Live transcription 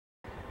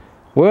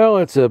Well,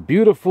 it's a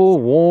beautiful,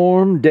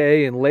 warm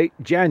day in late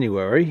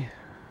January.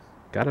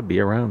 Gotta be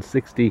around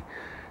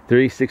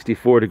 63,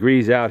 64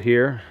 degrees out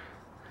here.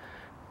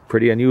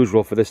 Pretty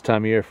unusual for this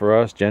time of year for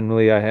us.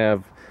 Generally, I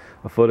have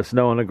a foot of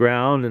snow on the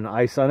ground and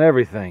ice on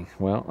everything.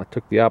 Well, I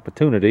took the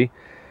opportunity to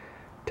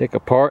take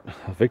apart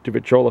a Victor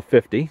Victrola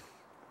 50.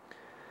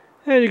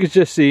 And you can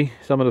just see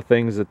some of the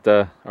things that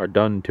are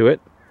done to it.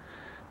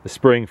 The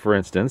spring, for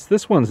instance.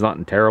 This one's not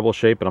in terrible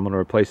shape, but I'm going to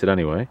replace it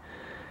anyway.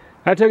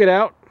 I took it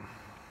out.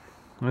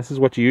 This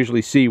is what you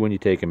usually see when you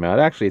take them out.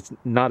 Actually, it's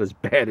not as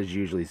bad as you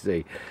usually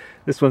see.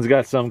 This one's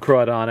got some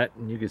crud on it,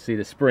 and you can see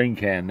the spring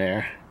can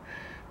there.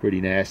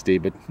 Pretty nasty,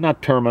 but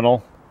not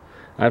terminal.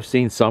 I've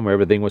seen some where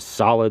everything was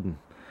solid and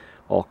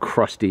all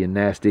crusty and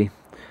nasty.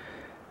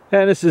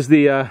 And this is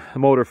the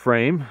motor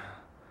frame.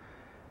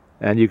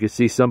 And you can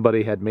see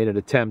somebody had made an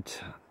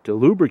attempt to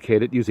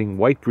lubricate it using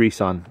white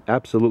grease on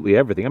absolutely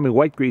everything. I mean,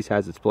 white grease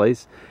has its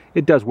place.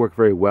 It does work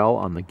very well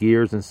on the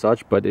gears and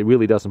such, but it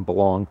really doesn't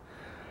belong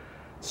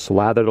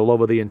slathered all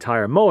over the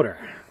entire motor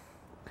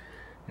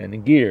and the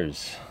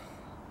gears.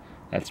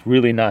 That's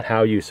really not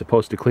how you're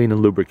supposed to clean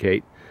and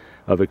lubricate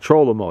a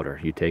Victrola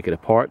motor. You take it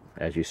apart,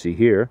 as you see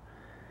here.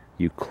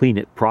 You clean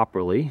it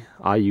properly.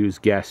 I use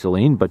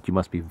gasoline, but you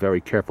must be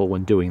very careful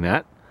when doing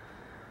that.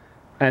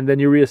 And then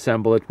you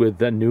reassemble it with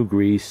the new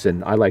grease,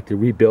 and I like to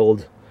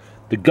rebuild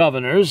the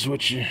governors,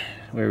 which,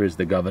 where is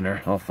the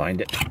governor? I'll find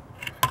it.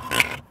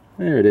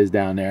 There it is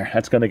down there.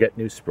 That's going to get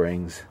new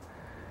springs.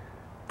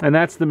 And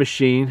that's the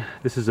machine.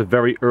 This is a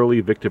very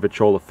early Victor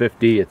Victrola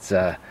 50. It's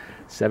a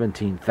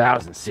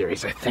 17,000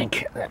 series, I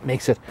think. That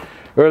makes it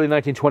early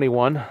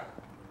 1921.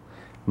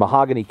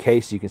 Mahogany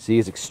case, you can see,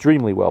 is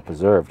extremely well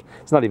preserved.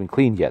 It's not even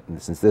cleaned yet, and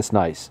it's this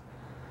nice.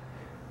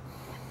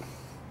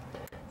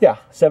 Yeah,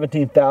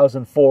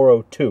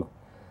 17,402.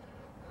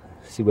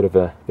 See what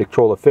a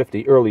Victrola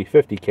 50, early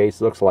 50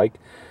 case looks like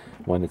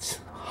when it's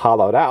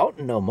hollowed out.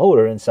 No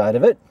motor inside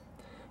of it.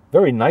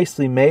 Very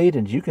nicely made,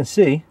 and you can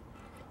see,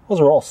 those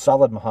are all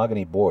solid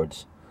mahogany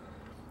boards.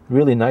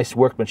 Really nice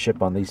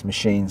workmanship on these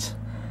machines.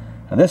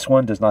 And this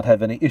one does not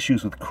have any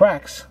issues with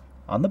cracks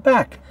on the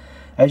back.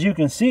 As you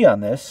can see on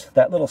this,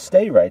 that little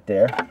stay right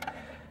there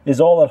is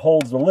all that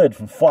holds the lid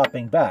from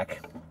flopping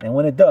back. And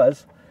when it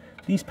does,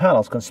 these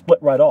panels can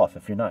split right off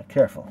if you're not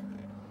careful.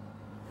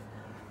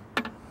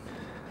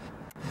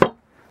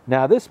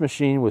 Now this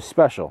machine was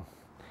special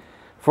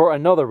for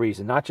another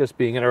reason, not just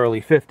being an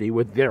early 50,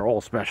 they're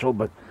all special,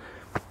 but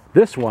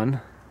this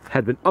one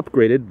had been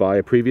upgraded by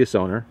a previous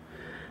owner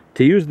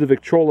to use the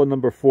Victrola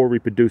No4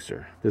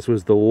 reproducer. This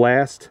was the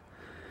last,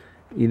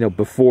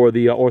 before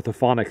the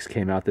orthophonics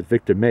came out that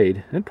Victor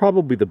made, and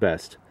probably the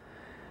best.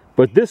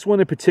 But this one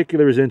in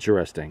particular is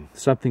interesting,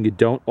 something you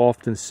don't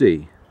often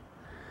see.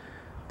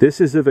 This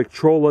is a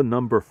Victrola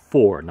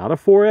No4, not a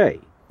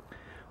 4A.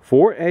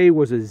 4A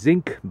was a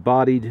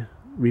zinc-bodied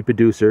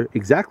reproducer,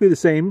 exactly the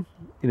same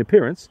in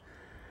appearance,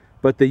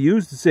 but they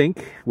used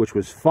zinc, which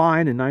was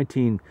fine in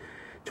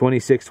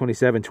 1926,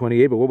 27,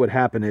 28, but what would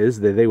happen is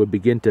that they would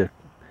begin to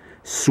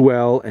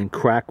swell and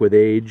crack with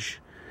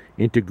age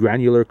into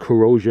granular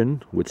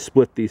corrosion, would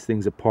split these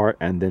things apart,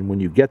 and then when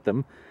you get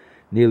them,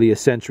 nearly a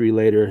century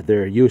later,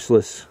 they're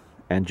useless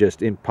and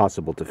just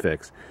impossible to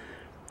fix.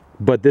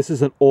 But this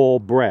is an all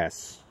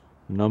brass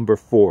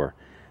No4.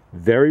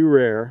 Very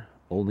rare,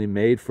 only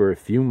made for a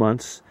few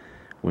months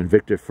when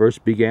Victor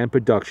first began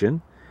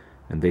production,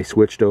 and they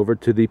switched over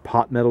to the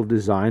pot metal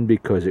design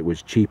because it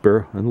was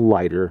cheaper and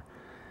lighter.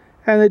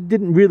 And it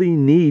didn't really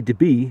need to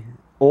be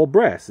all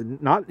brass.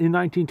 Not in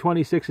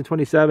 1926 and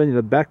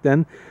 27. Back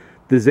then,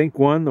 the zinc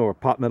one, or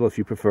pot metal if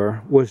you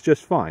prefer, was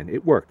just fine.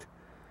 It worked.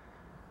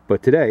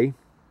 But today,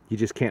 you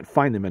just can't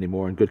find them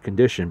anymore in good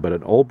condition. But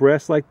an all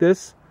brass like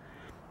this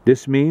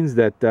means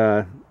that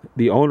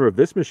the owner of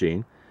this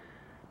machine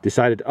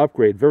decided to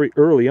upgrade very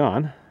early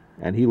on,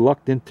 and he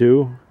lucked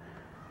into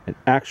an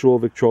actual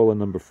Victrola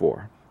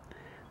No4.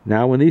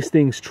 Now, when these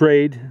things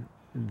trade,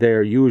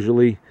 they're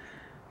usually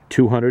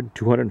 200,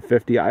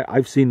 250.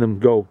 I've seen them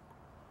go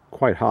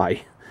quite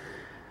high.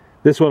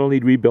 This one will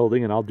need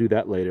rebuilding, and I'll do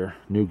that later.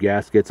 New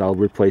gaskets. I'll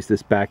replace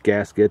this back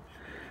gasket.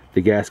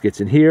 The gaskets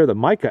in here. The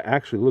mica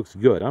actually looks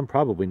good. I'm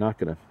probably not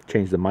going to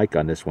change the mica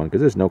on this one because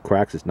there's no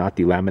cracks. It's not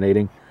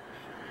delaminating.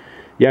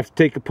 You have to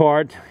take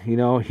apart,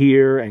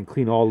 here and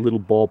clean all the little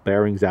ball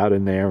bearings out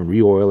in there and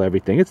re-oil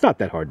everything. It's not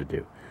that hard to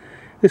do.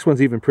 This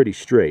one's even pretty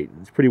straight.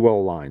 It's pretty well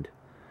aligned.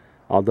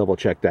 I'll double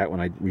check that when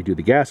I redo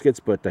the gaskets,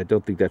 but I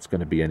don't think that's going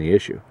to be any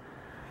issue.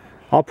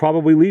 I'll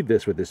probably leave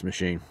this with this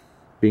machine,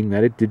 being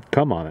that it did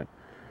come on it.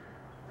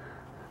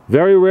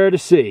 Very rare to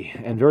see,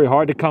 and very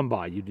hard to come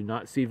by. You do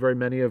not see very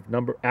many of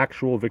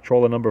actual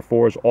Victrola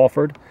No4s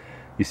offered.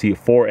 You see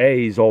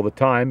 4As all the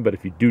time, but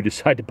if you do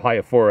decide to buy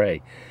a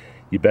 4A,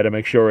 you better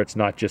make sure it's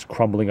not just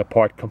crumbling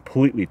apart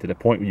completely to the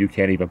point where you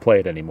can't even play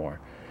it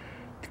anymore.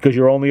 Because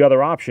your only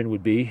other option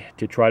would be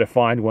to try to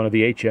find one of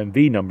the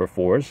HMV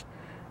No4s,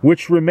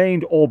 which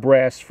remained all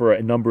brass for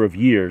a number of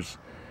years,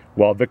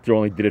 while Victor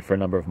only did it for a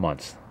number of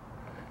months.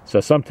 So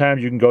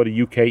sometimes you can go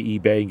to UK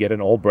eBay and get an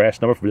old brass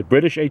number. The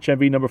British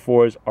HMV number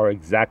 4s are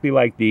exactly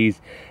like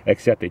these,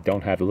 except they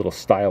don't have the little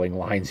styling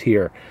lines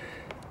here.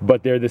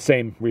 But they're the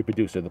same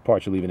reproducer. The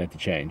parts are leaving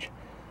interchange.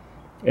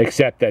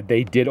 Except that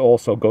they did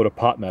also go to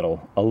pot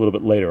metal a little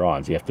bit later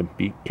on, so you have to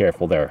be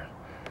careful there.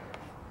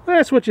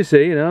 That's what you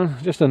see, you know,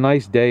 just a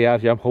nice day out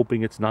here. I'm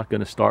hoping it's not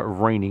going to start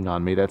raining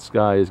on me. That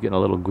sky is getting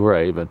a little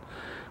gray, but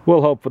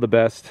we'll hope for the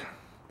best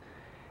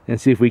and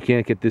see if we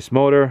can't get this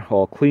motor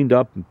all cleaned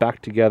up and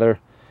back together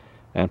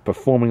and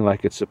performing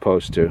like it's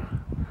supposed to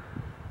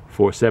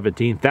for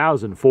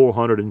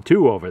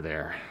 17,402 over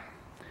there.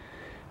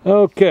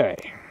 Okay.